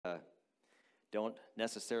don't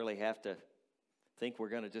necessarily have to think we're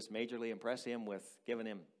going to just majorly impress him with giving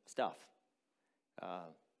him stuff.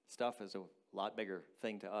 Stuff is a lot bigger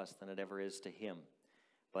thing to us than it ever is to him.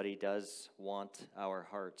 But he does want our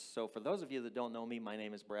hearts. So for those of you that don't know me, my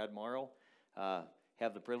name is Brad Morrow.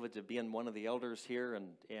 Have the privilege of being one of the elders here,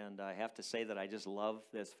 and I have to say that I just love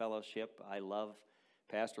this fellowship. I love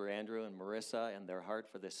Pastor Andrew and Marissa and their heart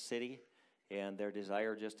for this city and their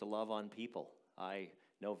desire just to love on people. I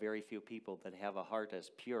know very few people that have a heart as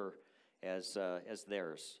pure as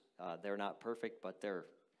theirs. They're not perfect, but they're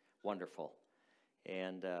wonderful.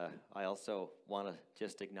 And I also want to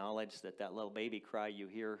just acknowledge that little baby cry you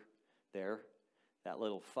hear there, that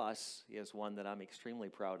little fuss, is one that I'm extremely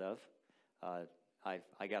proud of.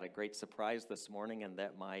 I got a great surprise this morning, and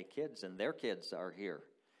that my kids and their kids are here.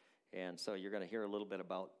 And so you're going to hear a little bit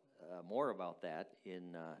about more about that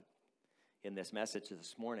in this message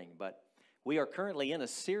this morning. But we are currently in a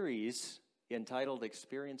series entitled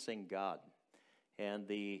Experiencing God. And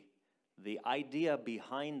the idea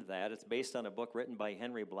behind that, it's based on a book written by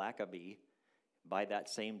Henry Blackaby by that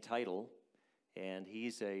same title. And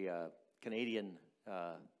he's a Canadian,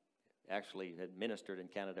 actually had ministered in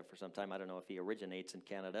Canada for some time. I don't know if he originates in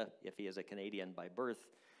Canada, if he is a Canadian by birth.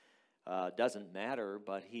 Doesn't matter,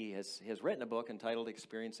 but he has written a book entitled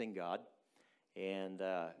Experiencing God. And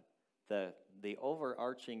the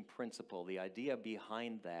overarching principle, the idea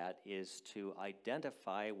behind that is to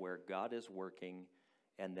identify where God is working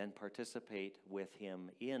and then participate with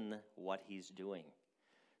him in what he's doing.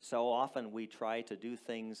 So often we try to do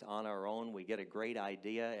things on our own. We get a great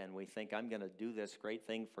idea and we think, I'm going to do this great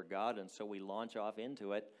thing for God, and so we launch off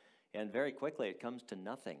into it, and very quickly it comes to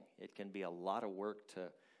nothing. It can be a lot of work to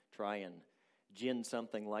try and gin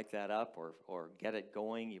something like that up or get it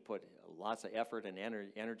going. You put lots of effort and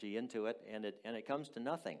energy into it, and it comes to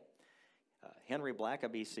nothing. Henry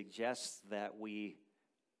Blackaby suggests that we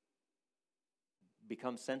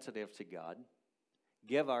become sensitive to God,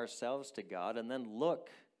 give ourselves to God, and then look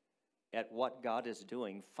at what God is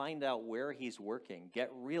doing, find out where he's working, get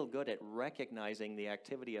real good at recognizing the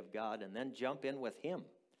activity of God, and then jump in with him.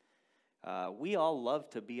 We all love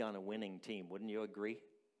to be on a winning team, wouldn't you agree?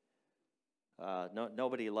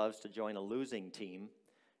 Nobody loves to join a losing team,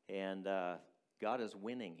 and God is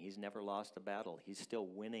winning. He's never lost a battle. He's still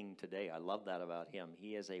winning today. I love that about him.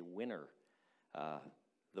 He is a winner,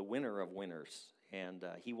 the winner of winners, and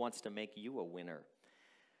he wants to make you a winner.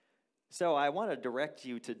 So I want to direct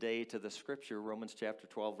you today to the scripture, Romans chapter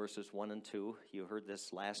 12, verses 1 and 2. You heard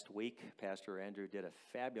this last week. Pastor Andrew did a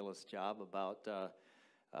fabulous job about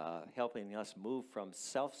helping us move from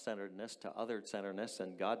self-centeredness to other-centeredness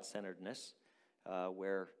and God-centeredness,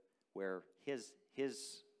 where his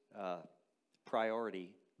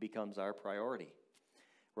priority becomes our priority.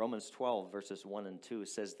 Romans 12, verses 1 and 2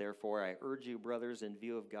 says, Therefore, I urge you, brothers, in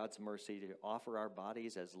view of God's mercy, to offer our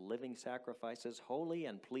bodies as living sacrifices, holy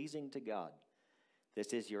and pleasing to God.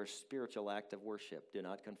 This is your spiritual act of worship. Do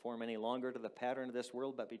not conform any longer to the pattern of this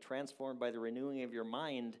world, but be transformed by the renewing of your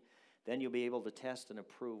mind. Then you'll be able to test and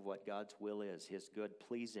approve what God's will is, his good,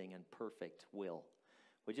 pleasing, and perfect will.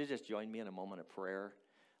 Would you just join me in a moment of prayer?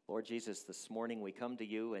 Lord Jesus, this morning we come to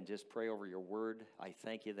you and just pray over your word. I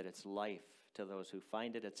thank you that it's life to those who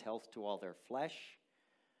find it. It's health to all their flesh.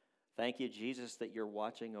 Thank you, Jesus, that you're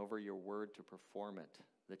watching over your word to perform it,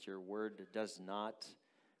 that your word does not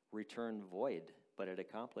return void, but it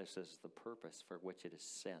accomplishes the purpose for which it is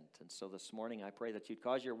sent. And so this morning I pray that you'd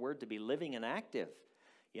cause your word to be living and active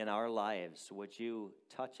in our lives. Would you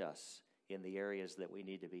touch us in the areas that we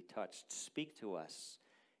need to be touched? Speak to us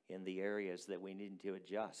in the areas that we need to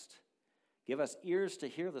adjust. Give us ears to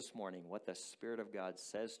hear this morning what the Spirit of God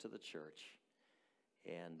says to the church.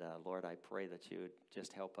 And Lord, I pray that you would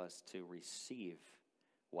just help us to receive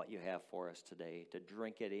what you have for us today, to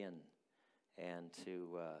drink it in, and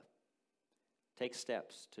to take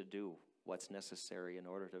steps to do what's necessary in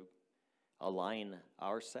order to align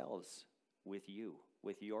ourselves with you,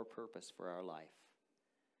 with your purpose for our life,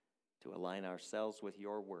 to align ourselves with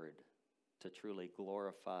your word, to truly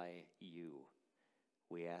glorify you.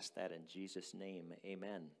 We ask that in Jesus' name,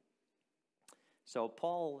 amen. So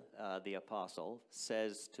Paul, the apostle,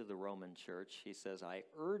 says to the Roman church, he says, I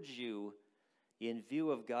urge you, in view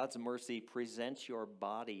of God's mercy, present your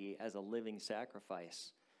body as a living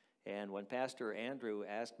sacrifice. And when Pastor Andrew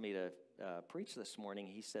asked me to preach this morning,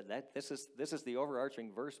 he said that this is the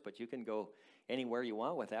overarching verse, but you can go anywhere you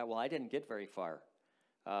want with that. Well, I didn't get very far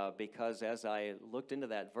because as I looked into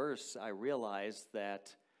that verse, I realized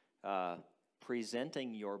that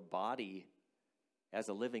presenting your body as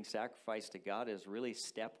a living sacrifice to God is really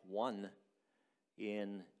step one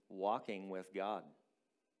in walking with God.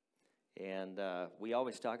 And we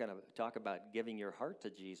always talk about giving your heart to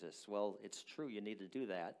Jesus. Well, it's true, you need to do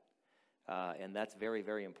that. And that's very,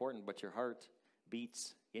 very important. But your heart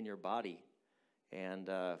beats in your body. And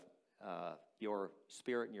your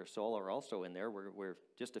spirit and your soul are also in there. We're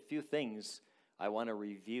just a few things I want to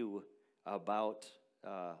review about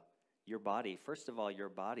your body. First of all, your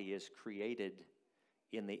body is created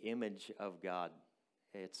in the image of God.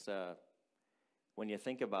 It's when you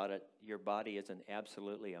think about it, your body is an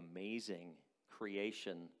absolutely amazing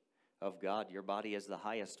creation of God. Your body is the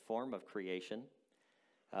highest form of creation.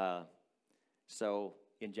 So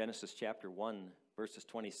in Genesis chapter 1, verses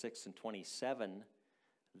 26 and 27,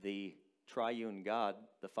 the triune God,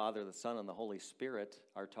 the Father, the Son, and the Holy Spirit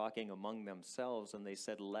are talking among themselves, and they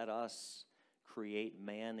said, let us create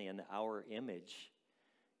man in our image.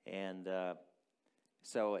 And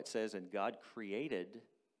so it says, and God created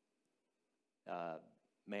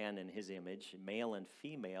man in his image, male and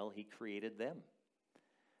female, he created them.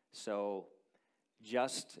 So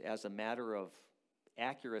just as a matter of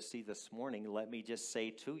accuracy this morning, let me just say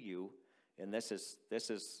to you, and this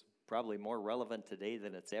is probably more relevant today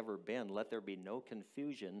than it's ever been, let there be no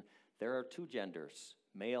confusion. There are two genders,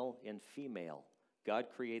 male and female. God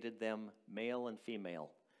created them male and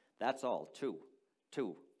female. That's all, two.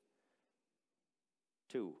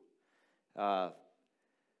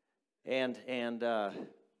 And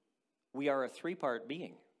we are a three-part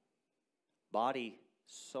being, body,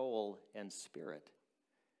 soul, and spirit.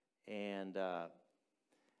 And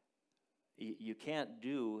you can't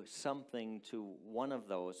do something to one of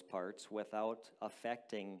those parts without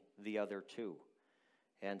affecting the other two.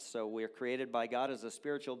 And so we're created by God as a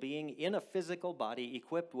spiritual being in a physical body,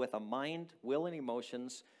 equipped with a mind, will, and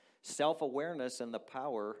emotions, self-awareness, and the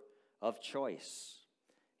power of choice.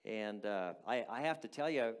 And I have to tell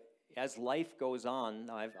you, as life goes on,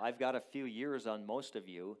 I've got a few years on most of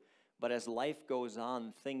you, but as life goes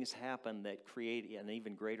on, things happen that create an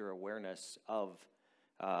even greater awareness of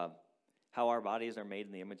how our bodies are made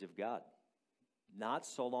in the image of God. Not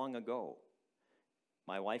so long ago,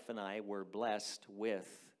 my wife and I were blessed with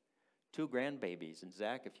two grandbabies. And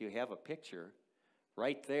Zach, if you have a picture,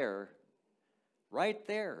 right there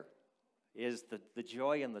is the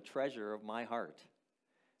joy and the treasure of my heart.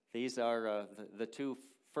 These are the two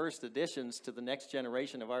first additions to the next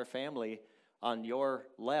generation of our family. On your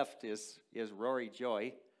left is Rory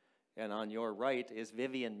Joy, and on your right is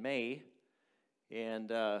Vivian May.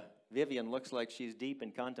 And Vivian looks like she's deep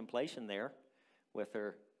in contemplation there with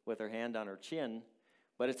her hand on her chin.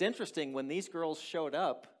 But it's interesting, when these girls showed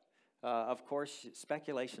up, of course,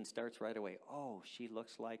 speculation starts right away. Oh, she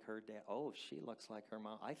looks like her dad. Oh, she looks like her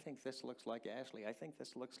mom. I think this looks like Ashley. I think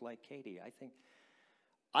this looks like Katie.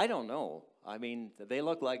 I don't know. I mean, they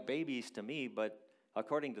look like babies to me, but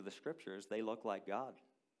according to the scriptures, they look like God.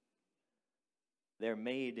 They're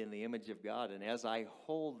made in the image of God. And as I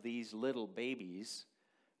hold these little babies,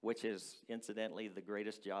 which is incidentally the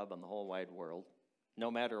greatest job in the whole wide world,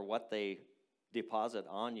 no matter what they deposit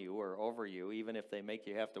on you or over you, even if they make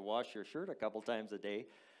you have to wash your shirt a couple times a day,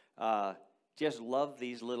 just love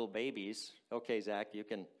these little babies. Okay, Zach, you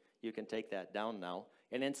can take that down now.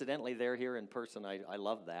 And incidentally, they're here in person. I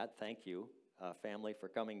love that. Thank you, family, for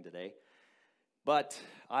coming today. But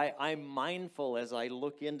I'm mindful as I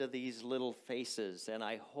look into these little faces and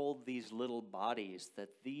I hold these little bodies that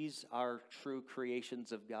these are true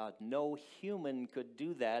creations of God. No human could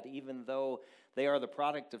do that, even though they are the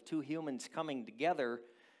product of two humans coming together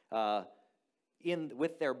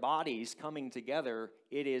with their bodies coming together.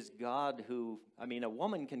 It is God who, a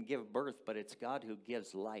woman can give birth, but it's God who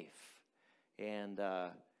gives life. And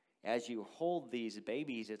as you hold these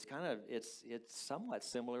babies, it's somewhat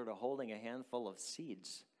similar to holding a handful of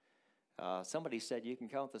seeds. Somebody said you can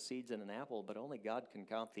count the seeds in an apple, but only God can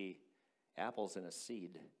count the apples in a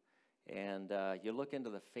seed. And you look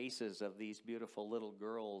into the faces of these beautiful little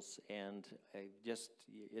girls, and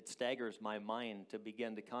it staggers my mind to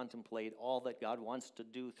begin to contemplate all that God wants to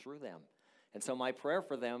do through them. And so my prayer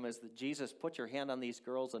for them is that Jesus, put your hand on these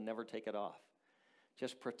girls and never take it off.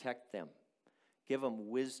 Just protect them. Give them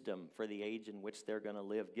wisdom for the age in which they're going to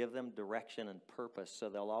live. Give them direction and purpose so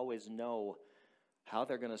they'll always know how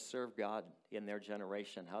they're going to serve God in their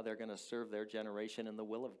generation, how they're going to serve their generation in the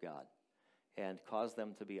will of God, and cause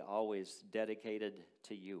them to be always dedicated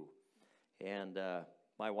to you. And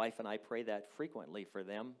my wife and I pray that frequently for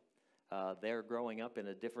them. They're growing up in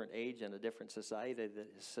a different age and a different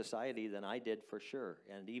society than I did, for sure,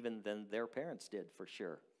 and even than their parents did, for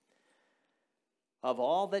sure. Of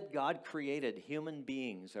all that God created, human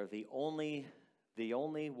beings are the only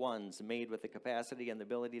ones made with the capacity and the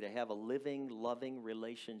ability to have a living, loving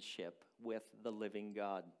relationship with the living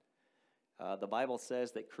God. The Bible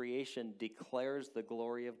says that creation declares the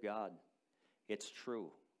glory of God. It's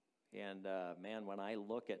true. And man, when I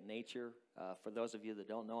look at nature, for those of you that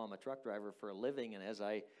don't know, I'm a truck driver for a living, and as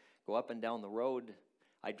I go up and down the road,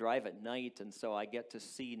 I drive at night, and so I get to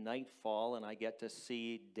see nightfall and I get to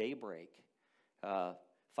see daybreak 5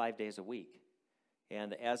 days a week.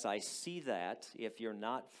 And as I see that, if you're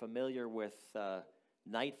not familiar with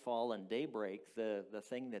nightfall and daybreak, the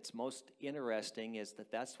thing that's most interesting is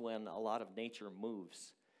that that's when a lot of nature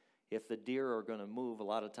moves. If the deer are going to move, a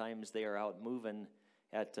lot of times they are out moving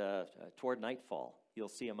at toward nightfall. You'll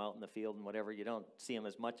see them out in the field and whatever. You don't see them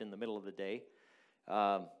as much in the middle of the day.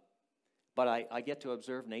 But I get to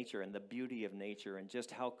observe nature and the beauty of nature and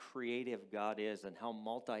just how creative God is and how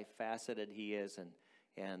multifaceted He is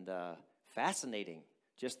and fascinating,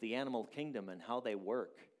 just the animal kingdom and how they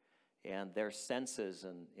work and their senses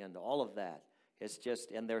and all of that. It's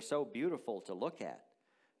just, and they're so beautiful to look at.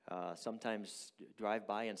 Sometimes drive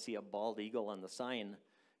by and see a bald eagle on the sign.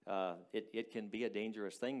 It can be a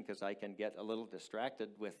dangerous thing because I can get a little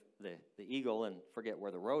distracted with the eagle and forget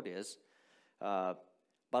where the road is.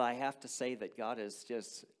 But I have to say that God is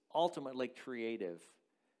just ultimately creative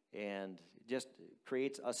and just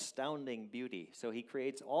creates astounding beauty. So He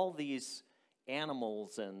creates all these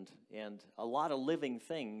animals and a lot of living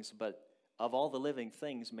things, but of all the living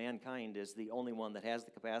things, mankind is the only one that has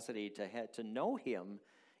the capacity to know Him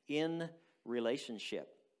in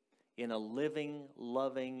relationship, in a living,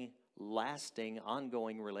 loving, lasting,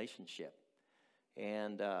 ongoing relationship.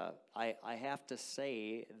 And I have to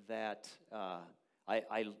say that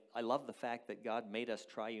I love the fact that God made us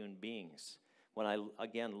triune beings. When I,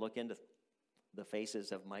 again, look into the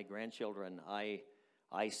faces of my grandchildren,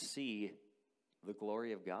 I see the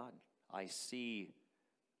glory of God. I see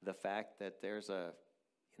the fact that there's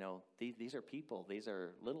these are people. These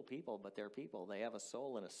are little people, but they're people. They have a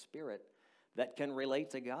soul and a spirit that can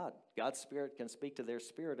relate to God. God's Spirit can speak to their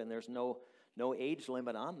spirit, and there's no age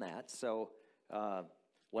limit on that. So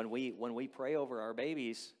when we pray over our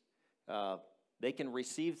babies, they can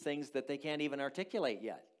receive things that they can't even articulate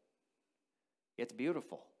yet. It's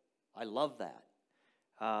beautiful. I love that.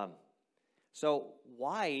 So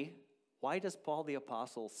why does Paul the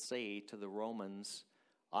Apostle say to the Romans,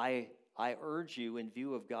 I urge you in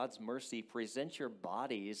view of God's mercy, present your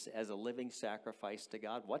bodies as a living sacrifice to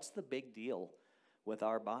God? What's the big deal with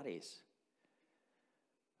our bodies?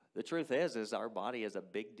 The truth is our body is a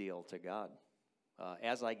big deal to God.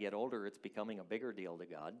 As I get older, it's becoming a bigger deal to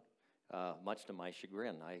God. Much to my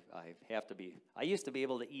chagrin. I used to be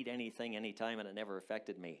able to eat anything, anytime, and it never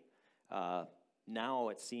affected me. Now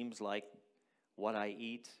it seems like what I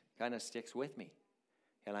eat kind of sticks with me.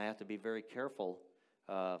 And I have to be very careful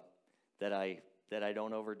that I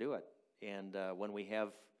don't overdo it. And when we have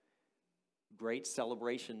great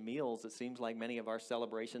celebration meals, it seems like many of our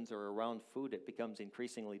celebrations are around food. It becomes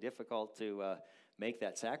increasingly difficult to make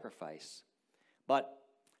that sacrifice. But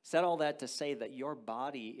said all that to say that your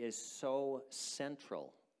body is so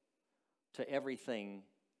central to everything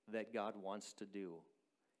that God wants to do.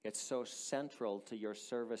 It's so central to your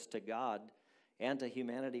service to God and to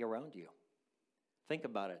humanity around you. Think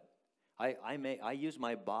about it. I use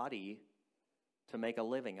my body to make a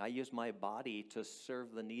living. I use my body to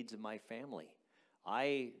serve the needs of my family.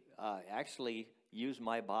 I actually use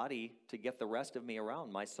my body to get the rest of me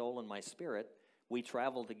around, my soul and my spirit. We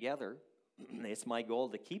travel together. It's my goal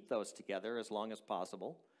to keep those together as long as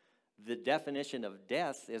possible. The definition of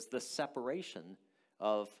death is the separation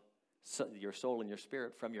of your soul and your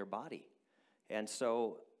spirit from your body. And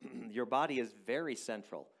so your body is very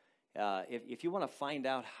central. If you want to find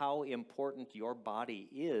out how important your body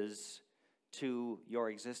is to your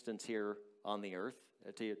existence here on the earth,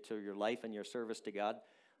 to your life and your service to God,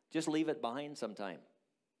 just leave it behind sometime.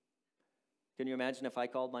 Can you imagine if I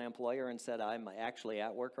called my employer and said, I'm actually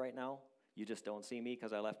at work right now? You just don't see me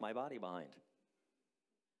because I left my body behind.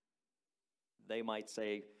 They might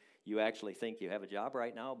say, you actually think you have a job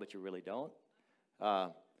right now, but you really don't.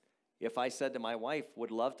 If I said to my wife,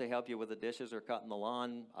 would love to help you with the dishes or cutting the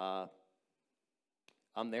lawn,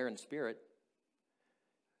 I'm there in spirit.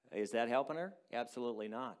 Is that helping her? Absolutely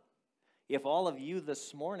not. If all of you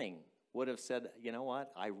this morning would have said, you know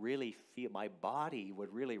what, I really feel my body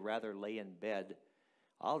would really rather lay in bed,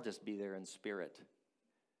 I'll just be there in spirit.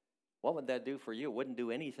 What would that do for you? It wouldn't do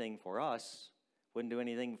anything for us. Wouldn't do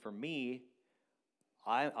anything for me.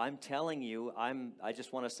 I'm telling you, I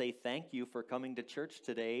just want to say thank you for coming to church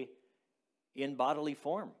today in bodily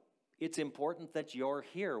form. It's important that you're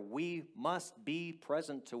here. We must be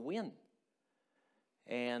present to win.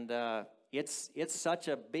 And it's such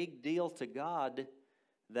a big deal to God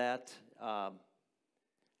that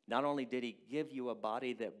Not only did he give you a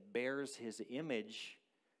body that bears his image,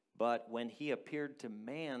 but when he appeared to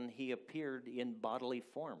man, he appeared in bodily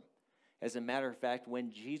form. As a matter of fact,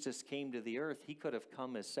 when Jesus came to the earth, he could have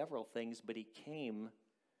come as several things, but he came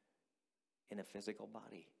in a physical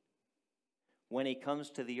body. When he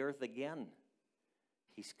comes to the earth again,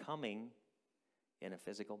 he's coming in a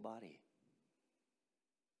physical body.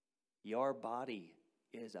 Your body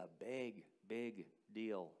is a big, big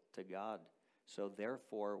deal to God. So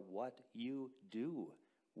therefore, what you do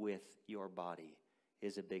with your body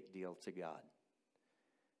is a big deal to God.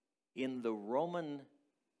 In the Roman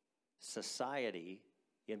society,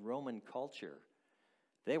 in Roman culture,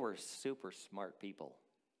 they were super smart people.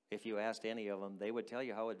 If you asked any of them, they would tell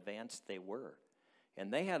you how advanced they were.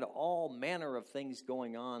 And they had all manner of things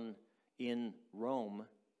going on in Rome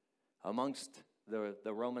amongst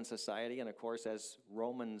the Roman society. And of course, as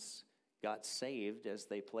Romans got saved, as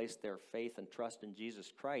they placed their faith and trust in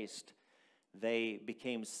Jesus Christ, they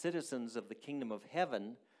became citizens of the kingdom of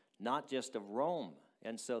heaven, not just of Rome.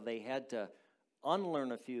 And so they had to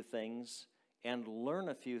unlearn a few things and learn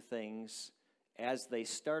a few things as they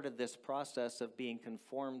started this process of being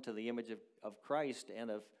conformed to the image of Christ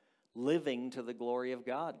and of living to the glory of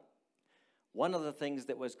God. One of the things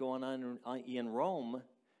that was going on in Rome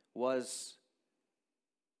was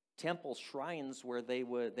temple shrines where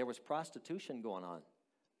there was prostitution going on.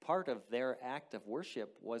 Part of their act of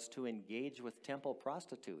worship was to engage with temple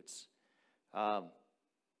prostitutes. Not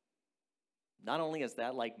only is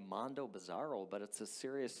that like Mondo Bizarro, but it's a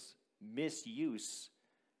serious misuse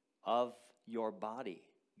of your body.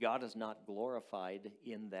 God is not glorified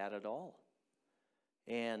in that at all.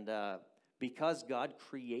 And because God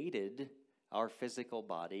created our physical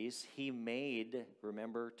bodies, he made,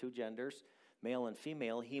 remember, two genders, male and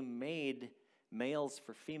female. He made males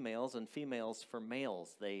for females and females for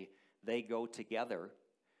males. They go together.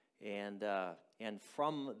 And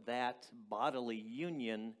from that bodily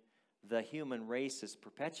union, the human race is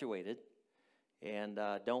perpetuated. And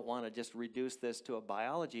don't want to just reduce this to a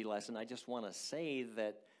biology lesson. I just want to say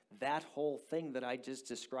that whole thing that I just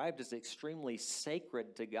described is extremely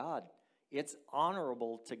sacred to God. It's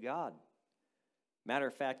honorable to God. Matter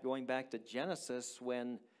of fact, going back to Genesis,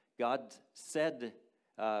 when God said,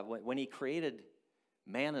 when he created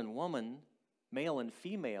man and woman, male and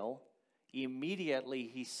female, immediately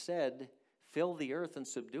he said, fill the earth and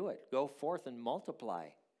subdue it. Go forth and multiply.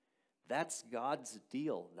 That's God's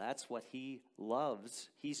deal. That's what he loves.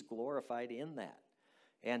 He's glorified in that.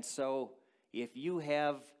 And so if you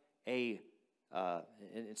have and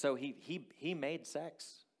so he made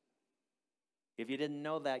sex. If you didn't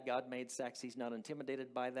know that, God made sex. He's not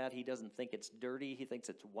intimidated by that. He doesn't think it's dirty. He thinks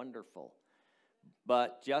it's wonderful.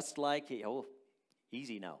 But just like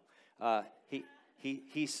easy now.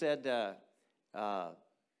 He said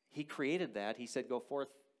he created that. He said, go forth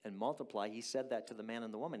and multiply. He said that to the man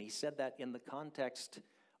and the woman. He said that in the context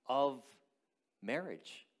of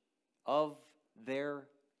marriage, of their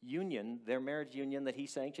union, their marriage union that he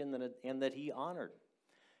sanctioned and that he honored.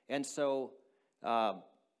 And so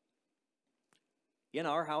in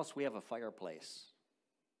our house, we have a fireplace.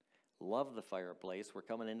 Love the fireplace. We're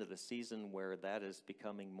coming into the season where that is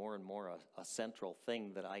becoming more and more a central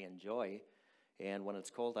thing that I enjoy. And when it's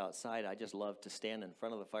cold outside, I just love to stand in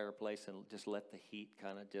front of the fireplace and just let the heat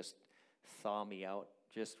kind of just thaw me out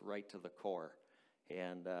just right to the core.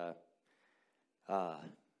 And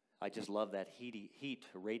I just love that heat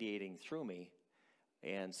radiating through me.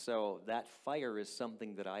 And so that fire is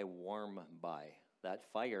something that I warm by. That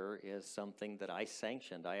fire is something that I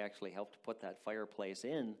sanctioned. I actually helped put that fireplace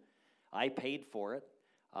in. I paid for it.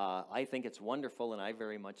 I think it's wonderful, and I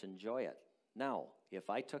very much enjoy it. Now, if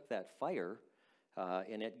I took that fire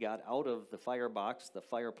and it got out of the firebox, the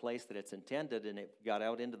fireplace that it's intended, and it got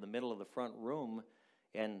out into the middle of the front room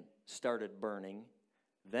and started burning,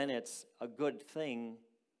 then it's a good thing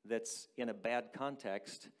that's in a bad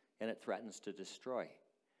context, and it threatens to destroy.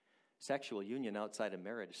 Sexual union outside of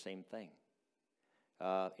marriage, same thing.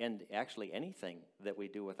 And actually anything that we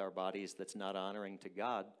do with our bodies that's not honoring to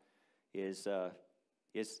God is the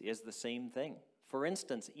same thing. For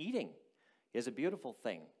instance, eating is a beautiful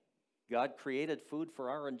thing. God created food for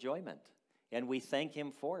our enjoyment, and we thank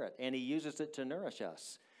him for it, and he uses it to nourish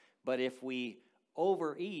us. But if we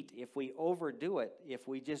overeat, if we overdo it, if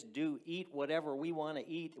we just eat whatever we want to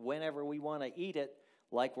eat, whenever we want to eat it,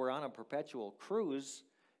 like we're on a perpetual cruise,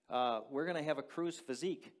 we're going to have a cruise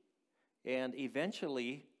physique. And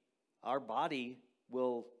eventually, our body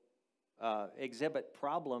will exhibit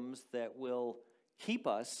problems that will keep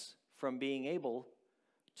us from being able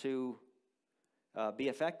to be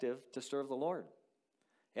effective to serve the Lord.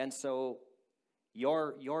 And so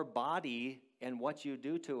Your body and what you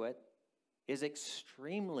do to it is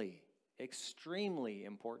extremely, extremely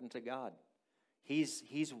important to God.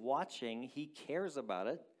 He's watching. He cares about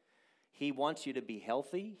it. He wants you to be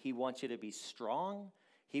healthy. He wants you to be strong.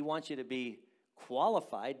 He wants you to be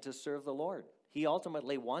qualified to serve the Lord. He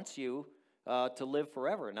ultimately wants you to live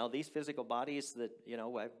forever. Now, these physical bodies that,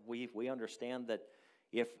 we understand that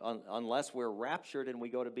unless we're raptured and we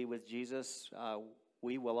go to be with Jesus,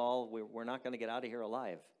 we're not going to get out of here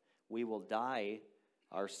alive. We will die.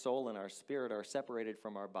 Our soul and our spirit are separated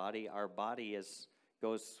from our body. Our body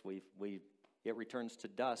it returns to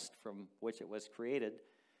dust from which it was created,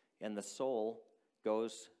 and the soul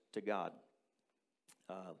goes to God.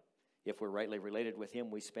 If we're rightly related with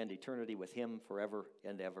Him, we spend eternity with Him forever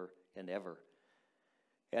and ever and ever.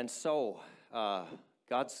 And so,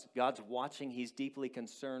 God's watching. He's deeply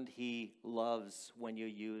concerned. He loves when you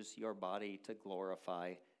use your body to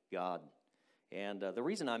glorify God. And the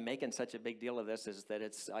reason I'm making such a big deal of this is that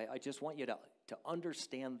I just want you to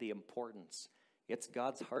understand the importance. It's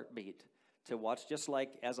God's heartbeat to watch, just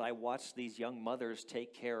like as I watch these young mothers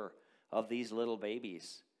take care of these little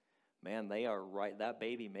babies. Man, they are right. That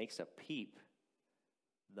baby makes a peep.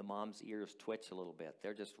 The mom's ears twitch a little bit.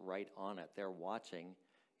 They're just right on it. They're watching.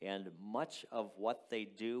 And much of what they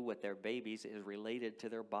do with their babies is related to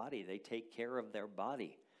their body. They take care of their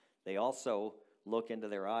body. They also look into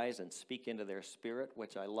their eyes and speak into their spirit,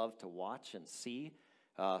 which I love to watch and see.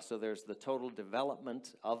 So there's the total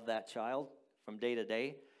development of that child from day to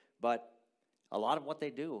day. But a lot of what they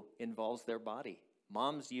do involves their body.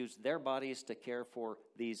 Moms use their bodies to care for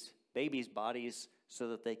these babies' bodies so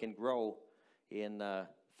that they can grow in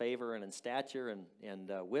favor and in stature and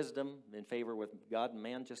wisdom, in favor with God and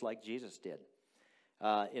man, just like Jesus did.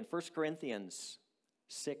 In 1 Corinthians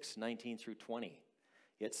 6:19 through 20,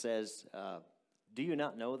 it says, do you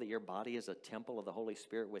not know that your body is a temple of the Holy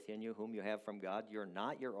Spirit within you, whom you have from God? You're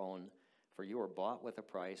not your own, for you were bought with a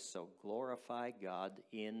price, so glorify God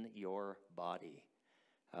in your body.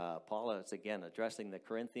 Paul is again addressing the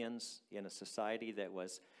Corinthians in a society that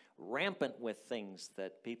was rampant with things,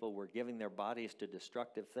 that people were giving their bodies to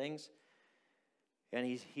destructive things. And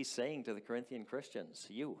he's saying to the Corinthian Christians,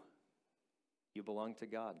 you belong to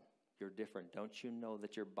God. You're different. Don't you know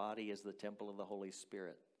that your body is the temple of the Holy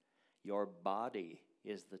Spirit? Your body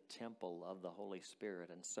is the temple of the Holy Spirit.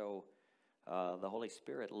 And so the Holy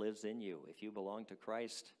Spirit lives in you. If you belong to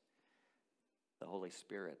Christ, the Holy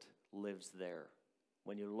Spirit lives there.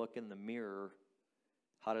 When you look in the mirror,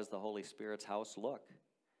 how does the Holy Spirit's house look?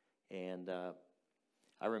 And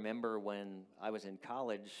I remember when I was in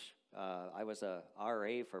college, I was a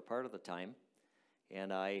RA for part of the time,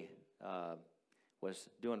 and I was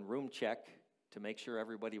doing room check to make sure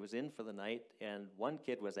everybody was in for the night, and one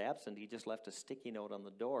kid was absent. He just left a sticky note on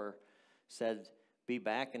the door, said, be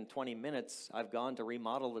back in 20 minutes. I've gone to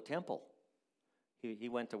remodel the temple. He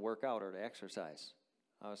went to work out or to exercise.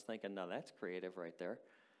 I was thinking, now that's creative right there.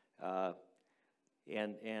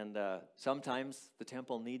 And sometimes the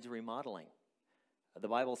temple needs remodeling. The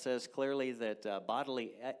Bible says clearly that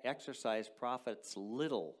bodily exercise profits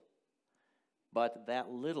little, but that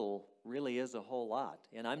little really is a whole lot.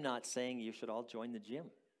 And I'm not saying you should all join the gym.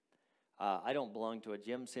 I don't belong to a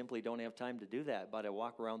gym, simply don't have time to do that, but a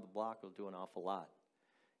walk around the block will do an awful lot.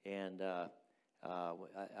 And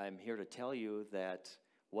I'm here to tell you that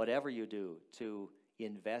whatever you do to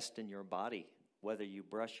invest in your body, whether you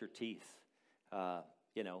brush your teeth,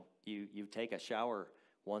 you take a shower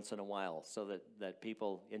once in a while so that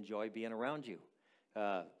people enjoy being around you,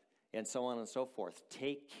 and so on and so forth.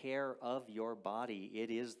 Take care of your body. It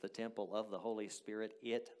is the temple of the Holy Spirit.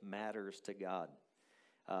 It matters to God.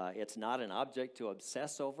 It's not an object to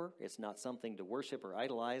obsess over. It's not something to worship or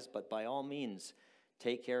idolize, but by all means,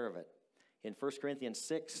 take care of it. In 1 Corinthians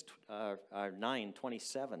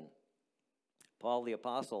 9:27, Paul the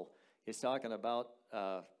Apostle is talking about,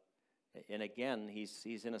 and again,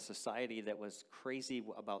 he's in a society that was crazy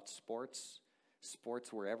about sports.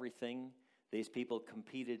 Sports were everything. These people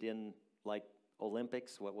competed in, like,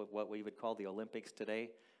 Olympics, what we would call the Olympics today.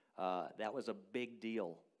 That was a big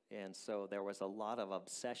deal. And so there was a lot of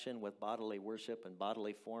obsession with bodily worship and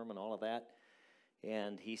bodily form and all of that.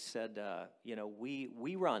 And he said,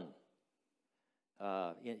 we run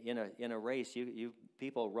in a race. You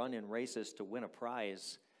people run in races to win a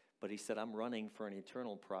prize. But he said, I'm running for an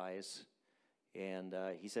eternal prize. And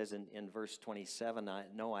he says in verse 27,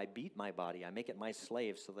 I beat my body. I make it my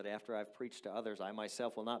slave so that after I've preached to others, I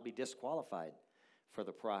myself will not be disqualified for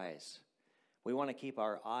the prize. We want to keep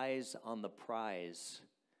our eyes on the prize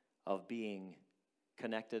of being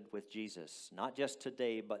connected with Jesus, not just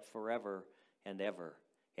today, but forever and ever.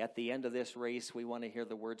 At the end of this race, we want to hear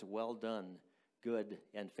the words, "Well done, good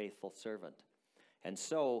and faithful servant." And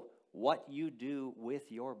so, what you do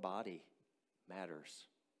with your body matters.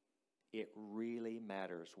 It really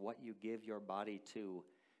matters. What you give your body to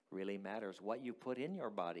really matters. What you put in your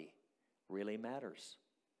body really matters.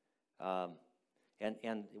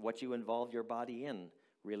 And what you involve your body in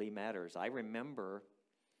really matters. I remember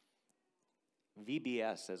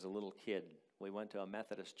VBS as a little kid. We went to a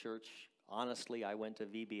Methodist church. Honestly, I went to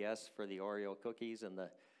VBS for the Oreo cookies and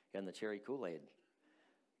the cherry Kool-Aid.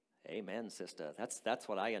 Amen, sister. That's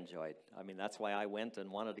what I enjoyed. I mean, that's why I went and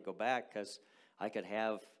wanted to go back, because I could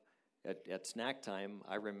have, at snack time,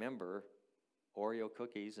 I remember Oreo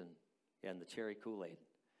cookies and the cherry Kool-Aid.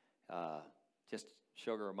 Just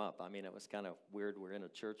sugar them up. I mean, it was kind of weird. We're in a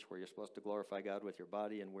church where you're supposed to glorify God with your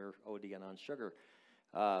body, and we're ODing on sugar.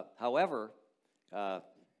 However,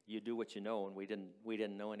 you do what you know, and we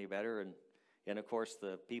didn't know any better. And of course,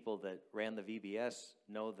 the people that ran the VBS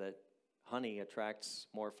know that honey attracts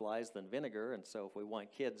more flies than vinegar, and so if we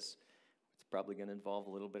want kids, it's probably going to involve a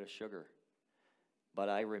little bit of sugar. But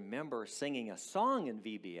I remember singing a song in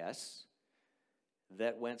VBS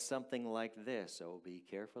that went something like this: "Oh, be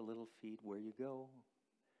careful, little feet, where you go.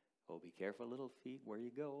 Oh, be careful, little feet, where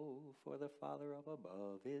you go, for the Father up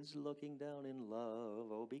above is looking down in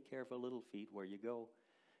love. Oh, be careful, little feet, where you go."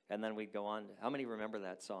 And then we'd go on. How many remember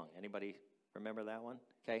that song? Anybody remember that one?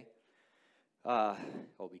 Okay.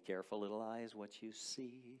 Oh, be careful, little eyes, what you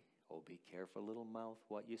see. Oh, be careful, little mouth,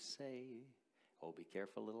 what you say. Oh, be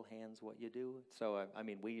careful, little hands, what you do. So, I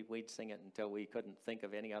mean, we'd sing it until we couldn't think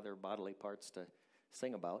of any other bodily parts to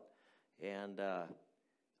sing about. And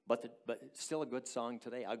but still a good song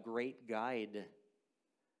today, a great guide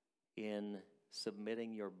in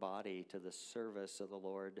submitting your body to the service of the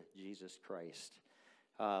Lord Jesus Christ.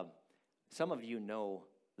 Some of you know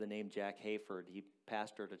the name Jack Hayford. He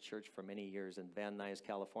pastored a church for many years in Van Nuys,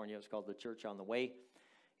 California. It was called the Church on the Way.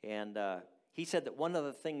 And he said that one of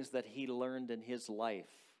the things that he learned in his life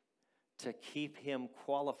to keep him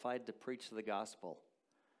qualified to preach the gospel,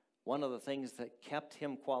 one of the things that kept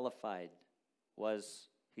him qualified was,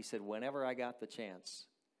 he said, whenever I got the chance,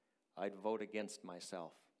 I'd vote against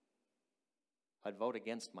myself. I'd vote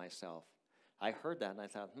against myself. I heard that and I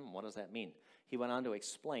thought, what does that mean? He went on to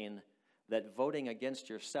explain that voting against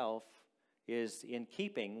yourself is in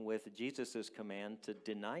keeping with Jesus' command to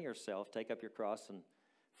deny yourself, take up your cross, and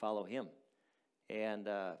follow him. And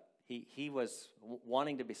he was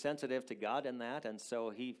wanting to be sensitive to God in that, and so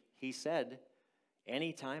he said,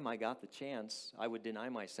 anytime I got the chance, I would deny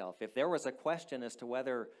myself. If there was a question as to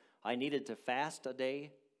whether I needed to fast a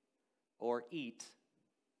day or eat,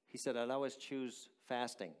 he said, I'd always choose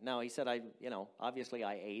fasting. Now, he said, obviously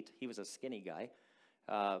I ate. He was a skinny guy.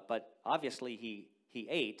 But obviously he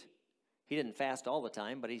ate. He didn't fast all the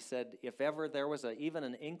time, but he said, if ever there was even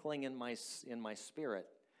an inkling in my spirit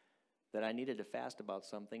that I needed to fast about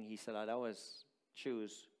something, he said, I'd always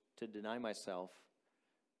choose to deny myself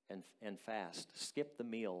and fast, skip the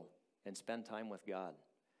meal, and spend time with God.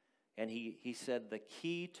 And he said the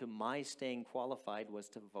key to my staying qualified was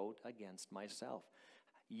to vote against myself.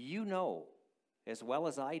 You know, as well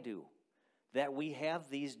as I do, that we have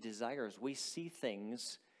these desires. We see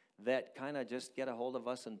things that kind of just get a hold of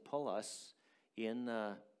us and pull us in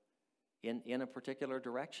a particular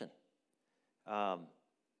direction.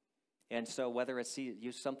 And so whether it's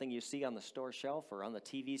something you see on the store shelf or on the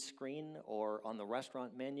TV screen or on the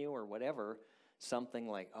restaurant menu or whatever, something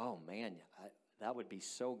like, oh man, that would be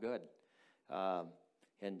so good.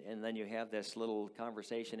 And then you have this little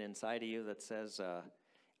conversation inside of you that says,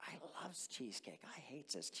 I love cheesecake. I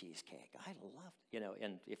hate this cheesecake. I love,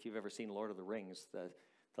 and if you've ever seen Lord of the Rings,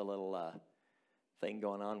 the little thing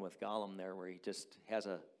going on with Gollum there where he just has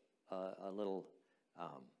a little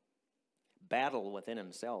battle within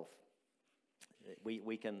himself.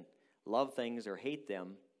 We can love things or hate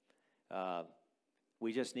them.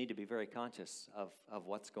 We just need to be very conscious of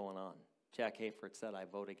what's going on. Jack Hayford said, I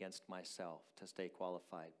vote against myself to stay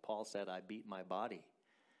qualified. Paul said, I beat my body.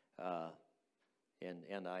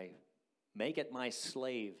 And I make it my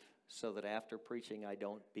slave so that after preaching I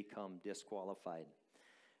don't become disqualified.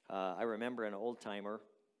 I remember an old-timer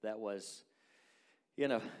that was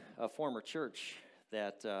in a former church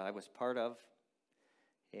that I was part of,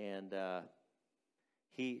 and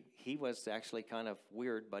he was actually kind of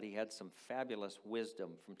weird, but he had some fabulous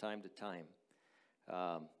wisdom from time to time.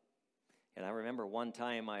 And I remember one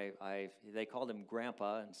time they called him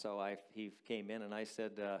Grandpa, and so he came in and I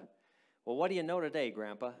said, well, what do you know today,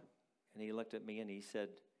 Grandpa? And he looked at me and he said,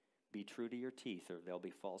 be true to your teeth or they'll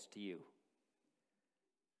be false to you.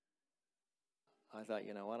 I thought,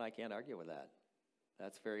 you know what, I can't argue with that.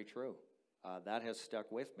 That's very true. That has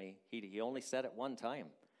stuck with me. He only said it one time,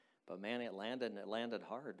 but man, it landed, and it landed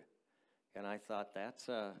hard. And I thought,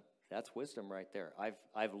 that's wisdom right there.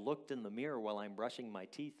 I've looked in the mirror while I'm brushing my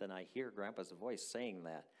teeth, and I hear Grandpa's voice saying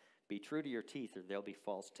that. Be true to your teeth, or they'll be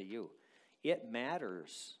false to you. It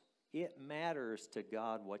matters. It matters to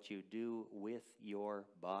God what you do with your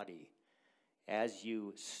body. As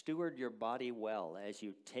you steward your body well, as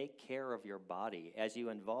you take care of your body, as you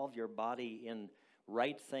involve your body in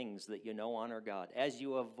right things that you know honor God, as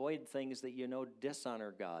you avoid things that you know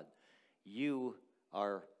dishonor God, you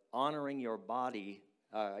are honoring your body.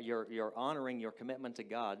 You're honoring your commitment to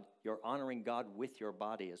God. You're honoring God with your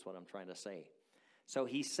body is what I'm trying to say. So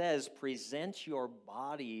he says, present your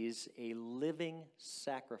bodies a living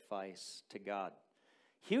sacrifice to God.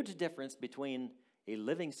 Huge difference between a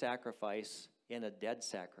living sacrifice and a dead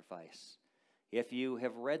sacrifice. If you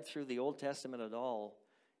have read through the Old Testament at all,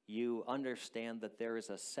 you understand that there is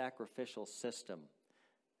a sacrificial system.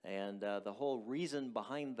 And the whole reason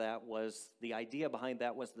behind that was, the idea behind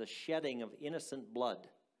that was the shedding of innocent blood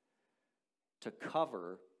to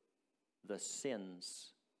cover the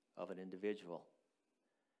sins of an individual.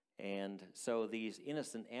 And so these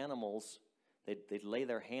innocent animals, they'd lay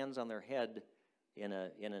their hands on their head in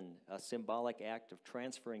a symbolic act of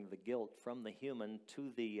transferring the guilt from the human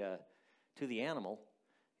to the animal.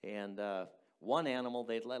 And one animal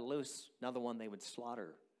they'd let loose, another one they would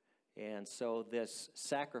slaughter. And so this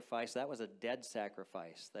sacrifice, that was a dead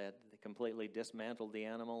sacrifice that completely dismantled the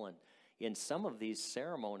animal. And in some of these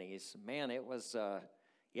ceremonies, man,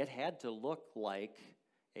 it had to look like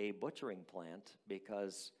a butchering plant,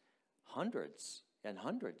 because hundreds and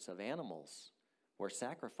hundreds of animals were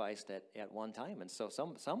sacrificed at one time. And so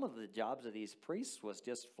some of the jobs of these priests was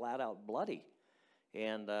just flat out bloody.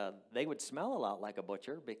 And they would smell a lot like a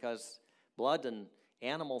butcher, because blood and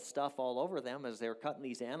animal stuff all over them as they're cutting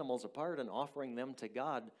these animals apart and offering them to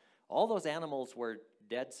God. All those animals were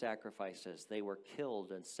dead sacrifices. They were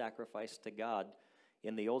killed and sacrificed to God.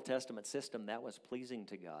 In the Old Testament system, that was pleasing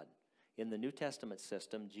to God. In the New Testament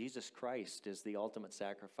system, Jesus Christ is the ultimate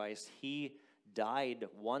sacrifice. He died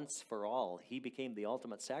once for all. He became the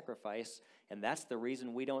ultimate sacrifice, and that's the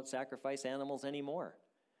reason we don't sacrifice animals anymore.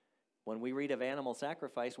 When we read of animal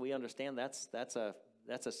sacrifice, we understand that's a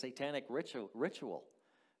satanic ritual.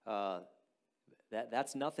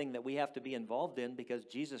 That's nothing that we have to be involved in, because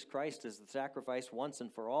Jesus Christ is the sacrifice once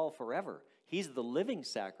and for all, forever. He's the living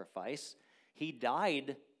sacrifice. He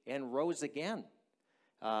died and rose again.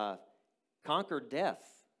 Conquered death.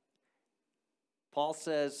 Paul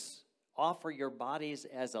says, offer your bodies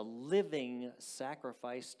as a living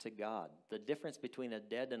sacrifice to God. The difference between a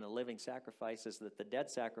dead and a living sacrifice is that the dead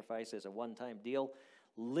sacrifice is a one-time deal.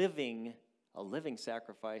 A living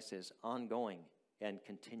sacrifice is ongoing and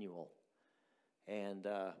continual. And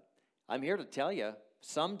I'm here to tell you,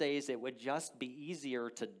 some days it would just be easier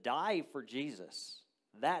to die for Jesus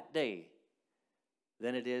that day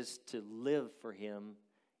than it is to live for him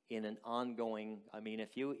in an ongoing. I mean,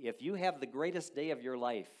 if you have the greatest day of your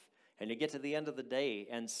life and you get to the end of the day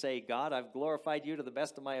and say, God, I've glorified you to the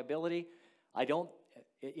best of my ability,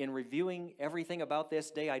 in reviewing everything about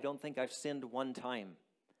this day, I don't think I've sinned one time.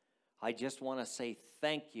 I just want to say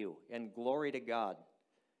thank you and glory to God.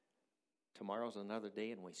 Tomorrow's another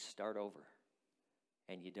day and we start over.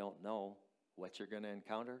 And you don't know what you're going to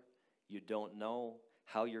encounter. You don't know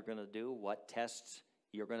how you're going to do, what tests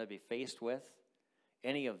you're going to be faced with.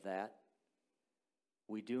 Any of that.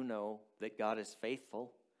 We do know that God is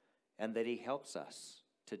faithful and that he helps us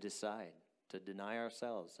to decide, to deny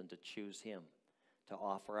ourselves and to choose him, to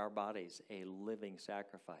offer our bodies a living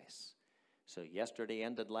sacrifice. So yesterday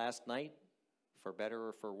ended last night, for better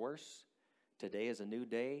or for worse. Today is a new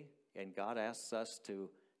day, and God asks us to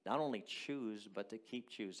not only choose, but to keep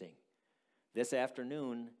choosing. This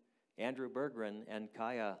afternoon, Andrew Berggren and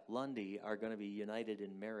Kaya Lundy are going to be united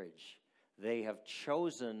in marriage. They have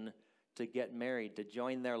chosen to get married, to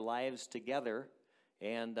join their lives together.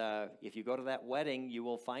 And if you go to that wedding, you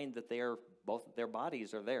will find that both their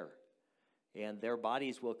bodies are there. And their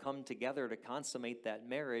bodies will come together to consummate that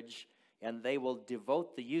marriage, and they will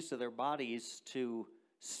devote the use of their bodies to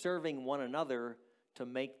serving one another to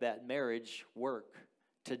make that marriage work.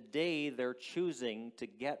 Today, they're choosing to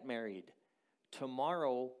get married.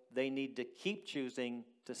 Tomorrow, they need to keep choosing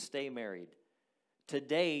to stay married.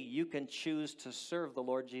 Today, you can choose to serve the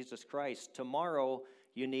Lord Jesus Christ. Tomorrow,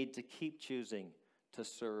 you need to keep choosing to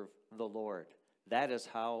serve the Lord. That is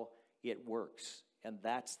how it works. And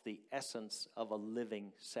that's the essence of a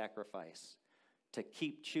living sacrifice. To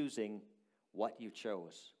keep choosing what you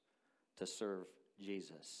chose to serve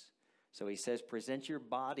Jesus. So he says, present your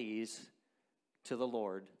bodies to the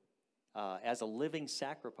Lord as a living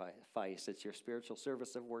sacrifice. It's your spiritual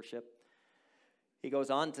service of worship. He goes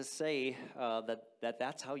on to say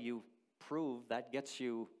that's how you prove, that gets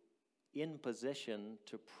you in position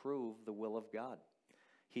to prove the will of God.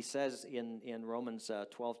 He says in Romans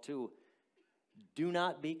 12:2, do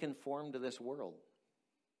not be conformed to this world.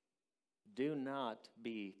 Do not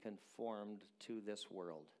be conformed to this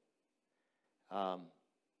world.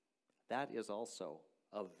 That is also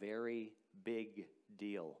a very big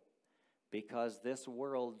deal, because this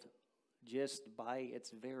world, just by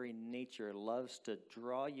its very nature, loves to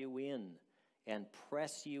draw you in and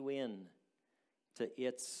press you in to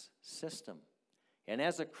its system. And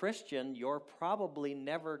as a Christian, you're probably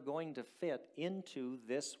never going to fit into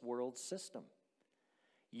this world system.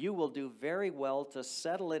 You will do very well to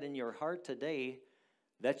settle it in your heart today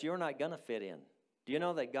that you're not going to fit in. Do you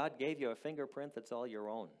know that God gave you a fingerprint that's all your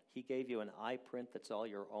own? He gave you an eye print that's all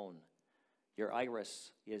your own. Your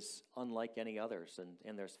iris is unlike any others,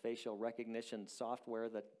 and there's facial recognition software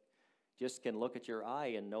that just can look at your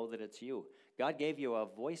eye and know that it's you. God gave you a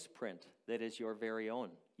voice print that is your very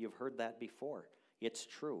own. You've heard that before. It's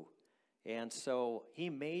true. And so He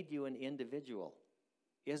made you an individual.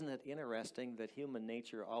 Isn't it interesting that human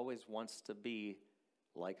nature always wants to be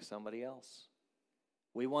like somebody else?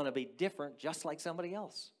 We want to be different just like somebody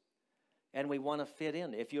else. And we want to fit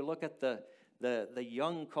in. If you look at the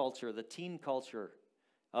young culture, the teen culture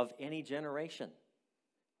of any generation,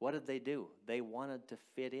 what did they do? They wanted to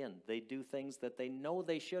fit in. They do things that they know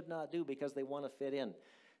they should not do because they want to fit in.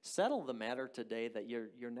 Settle the matter today that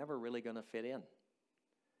you're never really going to fit in.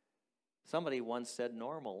 Somebody once said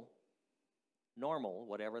normal,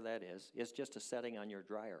 whatever that is just a setting on your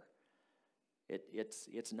dryer.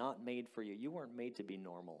 It's not made for you. You weren't made to be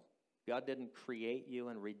normal. God didn't create you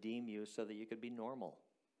and redeem you so that you could be normal.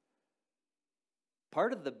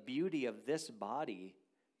 Part of the beauty of this body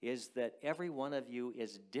is that every one of you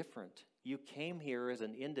is different. You came here as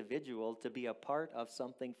an individual to be a part of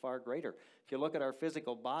something far greater. If you look at our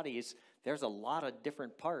physical bodies, there's a lot of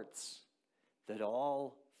different parts that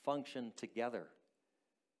all function together.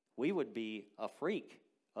 We would be a freak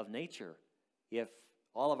of nature if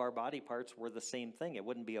all of our body parts were the same thing. It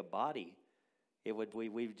wouldn't be a body.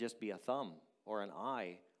 We'd just be a thumb or an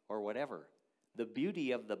eye or whatever. The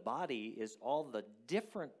beauty of the body is all the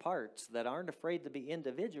different parts that aren't afraid to be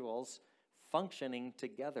individuals functioning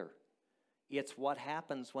together. It's what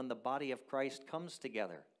happens when the body of Christ comes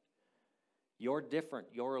together. You're different.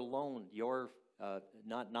 You're alone. You're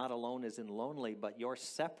not alone as in lonely, but you're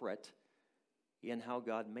separate in how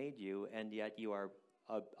God made you, and yet you are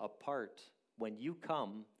a part. When you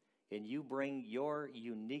come and you bring your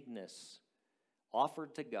uniqueness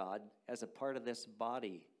offered to God as a part of this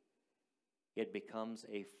body, it becomes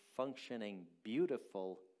a functioning,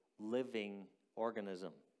 beautiful, living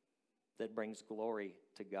organism that brings glory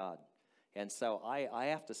to God. And so I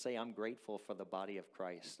have to say I'm grateful for the body of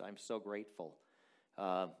Christ. I'm so grateful.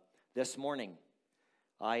 This morning,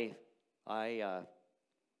 my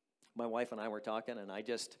wife and I were talking, and I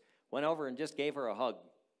just went over and just gave her a hug.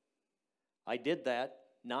 I did that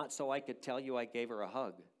not so I could tell you I gave her a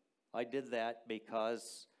hug. I did that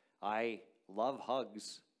because I love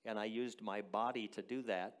hugs, and I used my body to do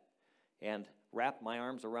that and wrapped my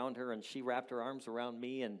arms around her, and she wrapped her arms around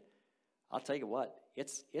me. And I'll tell you what,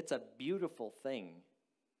 it's a beautiful thing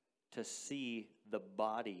to see the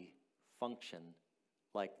body function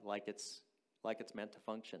like it's meant to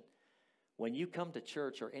function. When you come to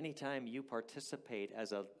church, or anytime you participate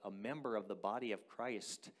as a member of the body of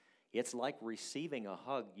Christ, it's like receiving a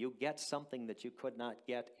hug. You get something that you could not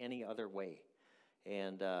get any other way.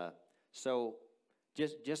 And so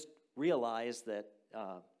just realize that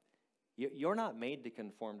you're not made to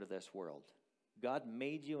conform to this world. God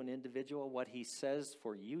made you an individual. What He says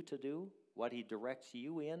for you to do, what He directs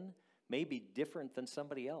you in, may be different than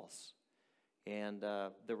somebody else. And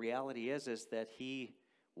the reality is that He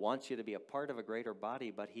wants you to be a part of a greater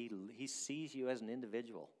body, but He sees you as an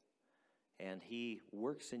individual. And He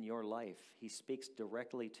works in your life. He speaks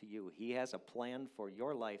directly to you. He has a plan for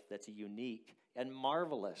your life that's unique and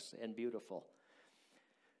marvelous and beautiful.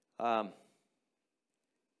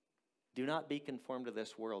 Do not be conformed to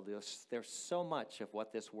this world. There's so much of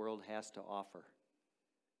what this world has to offer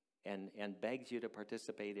and begs you to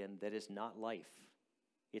participate in that is not life.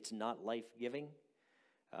 It's not life-giving.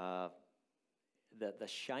 The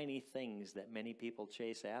shiny things that many people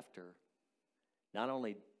chase after not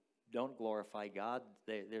only don't glorify God,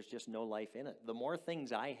 there's just no life in it. The more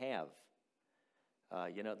things I have,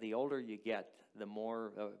 the older you get, the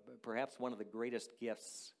more, perhaps one of the greatest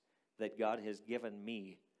gifts that God has given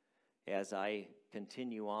me as I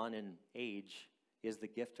continue on in age is the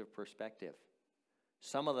gift of perspective.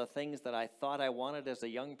 Some of the things that I thought I wanted as a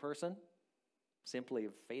young person simply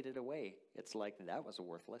have faded away. It's like, that was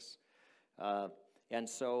worthless. And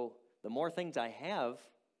so the more things I have,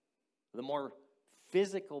 the more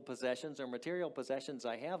physical possessions or material possessions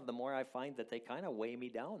I have, the more I find that they kind of weigh me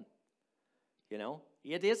down. You know,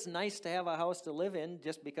 it is nice to have a house to live in.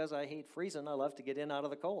 Just because I hate freezing, I love to get in out of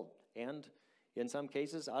the cold, and in some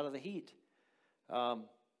cases out of the heat.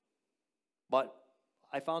 But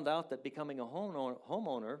I found out that becoming a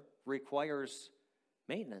homeowner requires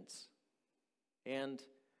maintenance. And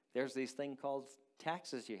there's these things called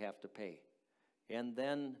taxes you have to pay. And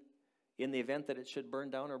then in the event that it should burn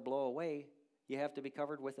down or blow away, you have to be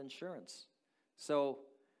covered with insurance. So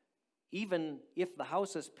even if the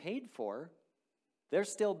house is paid for,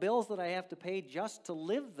 there's still bills that I have to pay just to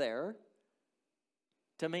live there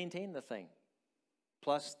to maintain the thing.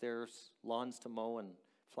 Plus there's lawns to mow and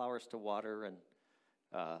flowers to water and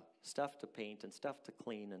stuff to paint and stuff to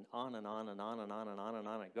clean, and on and on and on and on and on and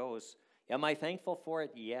on it goes. Am I thankful for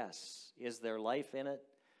it? Yes. Is there life in it?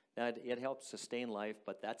 That it helps sustain life,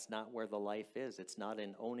 but that's not where the life is. It's not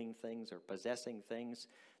in owning things or possessing things.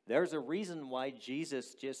 There's a reason why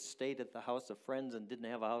Jesus just stayed at the house of friends and didn't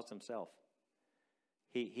have a house himself.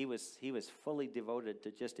 He was fully devoted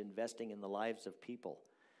to just investing in the lives of people.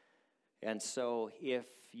 And so if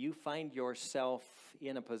you find yourself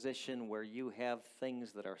in a position where you have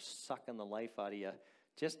things that are sucking the life out of you,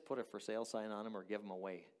 just put a for sale sign on them or give them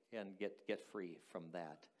away and get free from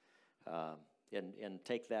that. And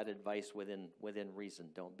take that advice within reason.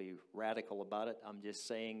 Don't be radical about it. I'm just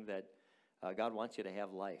saying that God wants you to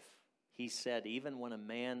have life. He said even when a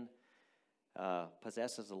man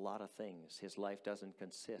possesses a lot of things, his life doesn't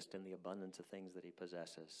consist in the abundance of things that he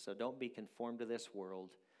possesses. So don't be conformed to this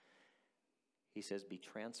world. He says, be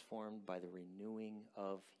transformed by the renewing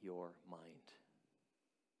of your mind.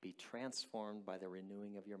 Be transformed by the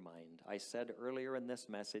renewing of your mind. I said earlier in this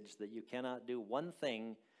message that you cannot do one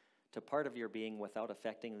thing to part of your being without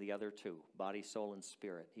affecting the other two, body, soul, and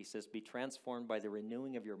spirit. He says, be transformed by the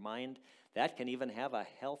renewing of your mind. That can even have a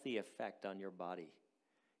healthy effect on your body.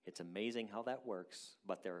 It's amazing how that works,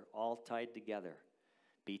 but they're all tied together.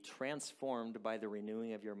 Be transformed by the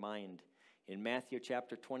renewing of your mind. In Matthew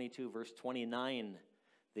chapter 22, verse 29,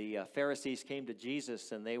 the Pharisees came to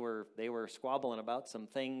Jesus, and they were squabbling about some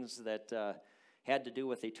things that had to do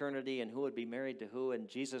with eternity and who would be married to who. And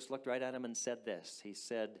Jesus looked right at them and said this. He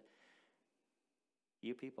said,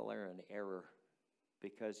 you people are in error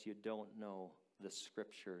because you don't know the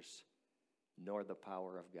Scriptures nor the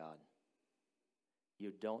power of God.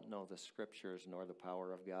 You don't know the Scriptures nor the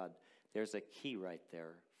power of God. There's a key right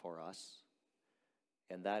there for us,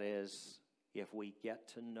 and that is if we get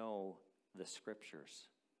to know the Scriptures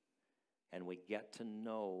and we get to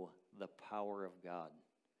know the power of God,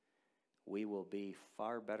 we will be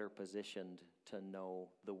far better positioned to know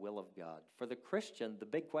the will of God. For the Christian, the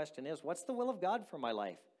big question is, what's the will of God for my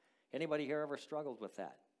life? Anybody here ever struggled with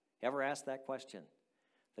that? Ever asked that question?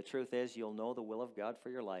 The truth is, you'll know the will of God for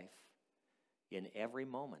your life in every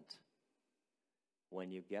moment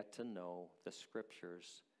when you get to know the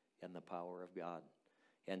Scriptures and the power of God.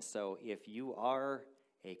 And so if you are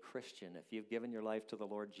a Christian, if you've given your life to the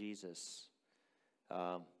Lord Jesus,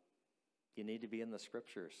 you need to be in the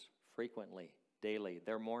Scriptures frequently, daily.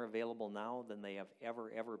 They're more available now than they have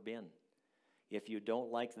ever been. If you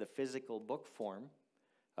don't like the physical book form,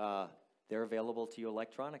 they're available to you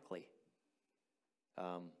electronically.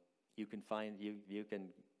 You can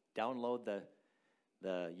download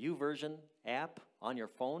the YouVersion app on your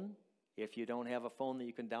phone. If you don't have a phone that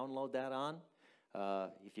you can download that on,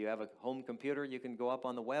 if you have a home computer, you can go up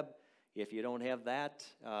on the web. If you don't have that,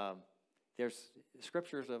 there's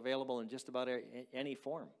Scriptures available in just about any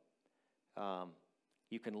form.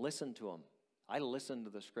 You can listen to them. I listen to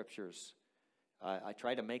the Scriptures. I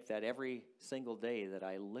try to make that every single day that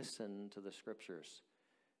I listen to the Scriptures.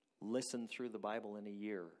 Listen through the Bible in a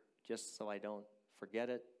year, just so I don't forget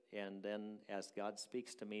it. And then as God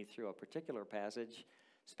speaks to me through a particular passage,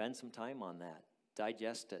 spend some time on that.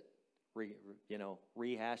 Digest it.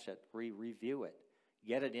 Rehash it. Review it.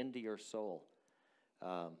 Get it into your soul.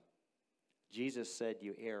 Jesus said,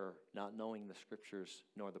 you err not knowing the Scriptures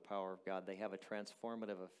nor the power of God. They have a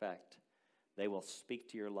transformative effect. They will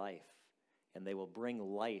speak to your life, and they will bring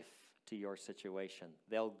life to your situation.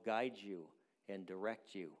 They'll guide you and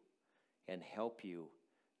direct you and help you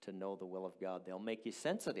to know the will of God. They'll make you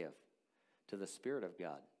sensitive to the Spirit of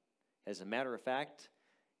God. As a matter of fact,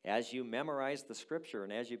 as you memorize the Scripture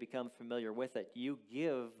and as you become familiar with it, you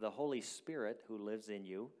give the Holy Spirit who lives in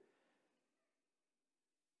you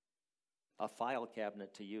a file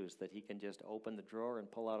cabinet to use, that he can just open the drawer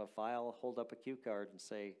and pull out a file, hold up a cue card and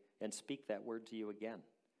say, and speak that word to you again.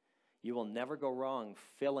 You will never go wrong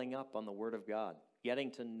filling up on the Word of God, getting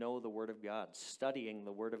to know the Word of God, studying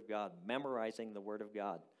the Word of God, memorizing the Word of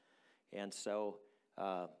God. And so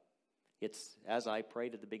it's, as I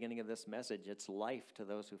prayed at the beginning of this message, it's life to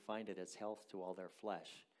those who find it, it's health to all their flesh.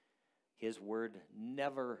 His Word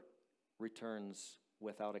never returns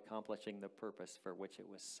without accomplishing the purpose for which it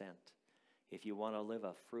was sent. If you want to live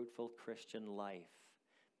a fruitful Christian life,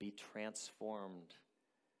 be transformed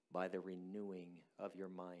by the renewing of your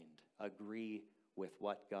mind. Agree with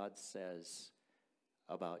what God says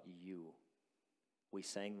about you. We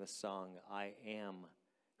sang the song, I am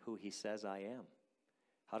who he says I am.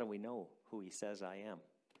 How do we know who he says I am?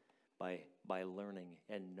 By learning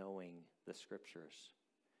and knowing the Scriptures.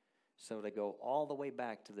 So to go all the way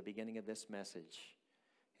back to the beginning of this message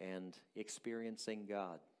and experiencing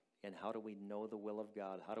God, and how do we know the will of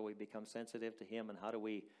God? How do we become sensitive to him? And how do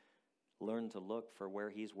we learn to look for where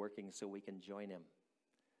he's working so we can join him?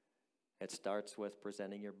 It starts with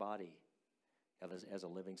presenting your body as a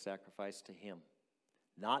living sacrifice to him,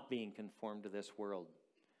 not being conformed to this world.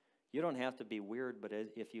 You don't have to be weird, but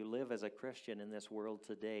if you live as a Christian in this world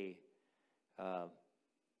today,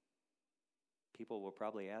 people will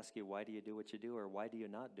probably ask you, why do you do what you do, or why do you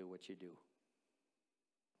not do what you do?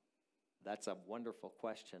 That's a wonderful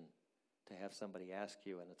question to have somebody ask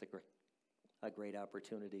you, and it's a great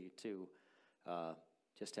opportunity to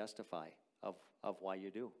just testify of why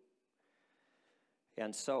you do.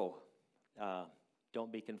 And so,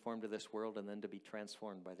 don't be conformed to this world, and then to be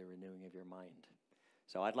transformed by the renewing of your mind.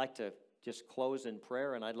 So I'd like to just close in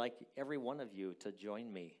prayer, and I'd like every one of you to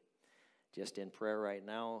join me just in prayer right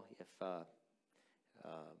now. If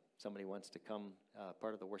somebody wants to come,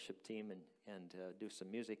 part of the worship team, and do some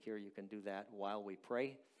music here, you can do that while we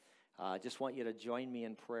pray. I just want you to join me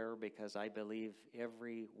in prayer, because I believe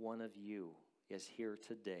every one of you is here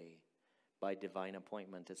today by divine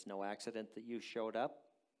appointment. It's no accident that you showed up.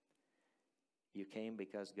 You came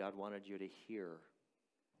because God wanted you to hear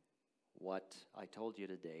what I told you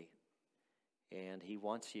today, and he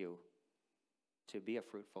wants you to be a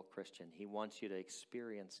fruitful Christian. He wants you to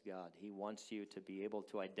experience God. He wants you to be able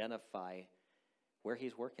to identify where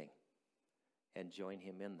he's working and join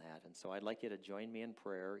him in that. And so I'd like you to join me in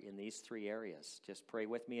prayer in these three areas. Just pray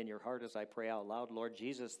with me in your heart as I pray out loud. Lord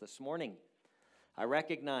Jesus, this morning I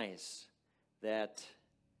recognize that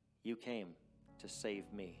you came to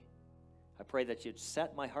save me. I pray that you'd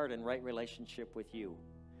set my heart in right relationship with you.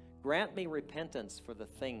 Grant me repentance for the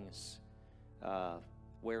things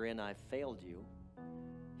wherein I've failed you.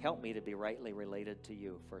 Help me to be rightly related to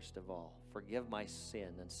you, first of all. Forgive my sin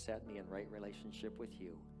and set me in right relationship with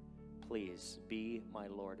you. Please be my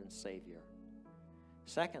Lord and Savior.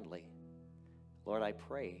 Secondly, Lord, I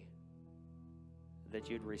pray that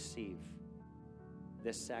you'd receive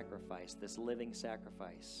this sacrifice, this living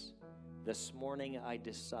sacrifice. This morning I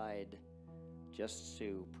decide just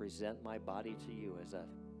to present my body to you as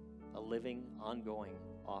a living, ongoing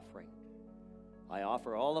offering. I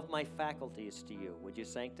offer all of my faculties to you. Would you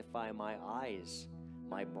sanctify my eyes,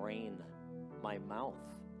 my brain, my mouth,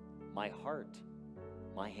 my heart,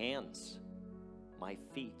 my hands, my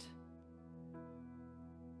feet?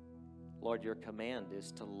 Lord, your command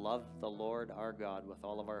is to love the Lord our God with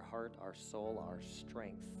all of our heart, our soul, our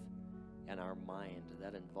strength, and our mind.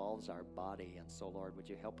 That involves our body. And so, Lord, would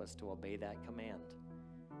you help us to obey that command?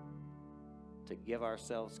 To give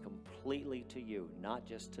ourselves completely to you, not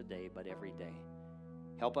just today, but every day.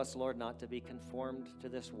 Help us, Lord, not to be conformed to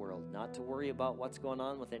this world, not to worry about what's going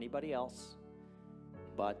on with anybody else,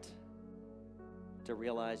 but to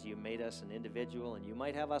realize you made us an individual, and you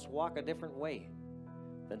might have us walk a different way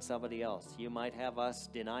than somebody else. You might have us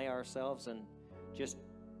deny ourselves and just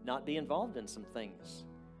not be involved in some things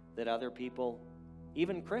that other people,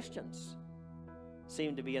 even Christians,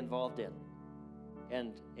 seem to be involved in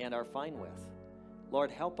and are fine with.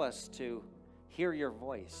 Lord, help us to hear your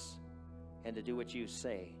voice and to do what you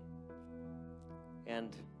say.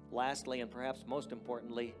 And lastly, and perhaps most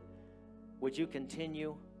importantly, would you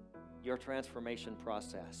continue your transformation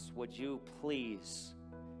process? Would you please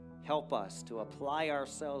help us to apply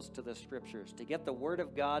ourselves to the Scriptures, to get the Word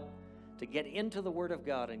of God, to get into the Word of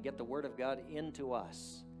God and get the Word of God into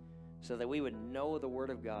us, so that we would know the Word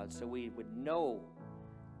of God, so we would know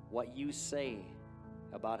what you say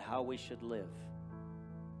about how we should live,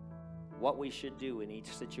 what we should do in each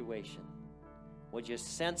situation. Would you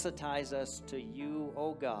sensitize us to you,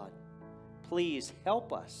 oh God? Please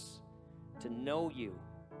help us to know you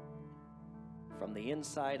from the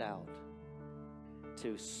inside out,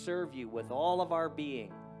 to serve you with all of our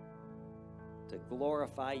being, to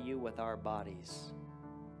glorify you with our bodies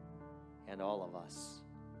and all of us,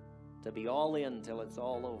 to be all in till it's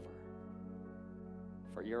all over,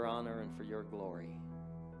 for your honor and for your glory.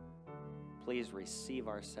 Please receive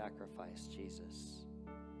our sacrifice, Jesus,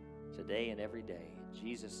 today and every day. In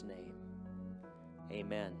Jesus' name,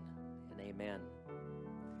 amen and amen.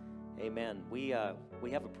 Amen. We have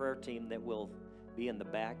a prayer team that will be in the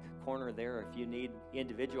back corner there. If you need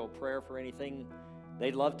individual prayer for anything,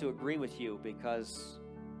 they'd love to agree with you, because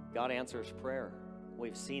God answers prayer.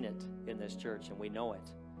 We've seen it in this church and we know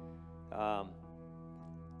it.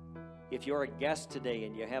 If you're a guest today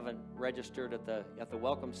and you haven't registered at the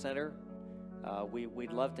Welcome Center,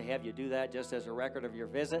 we'd love to have you do that just as a record of your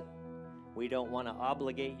visit. We don't want to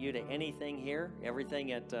obligate you to anything here.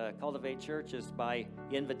 Everything at Cultivate Church is by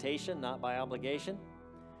invitation, not by obligation.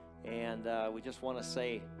 And we just want to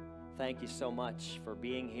say thank you so much for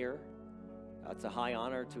being here. It's a high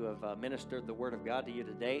honor to have ministered the Word of God to you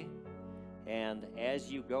today. And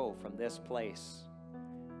as you go from this place,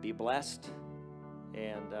 be blessed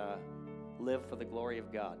and live for the glory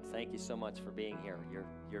of God. Thank you so much for being here.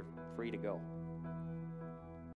 You're free to go.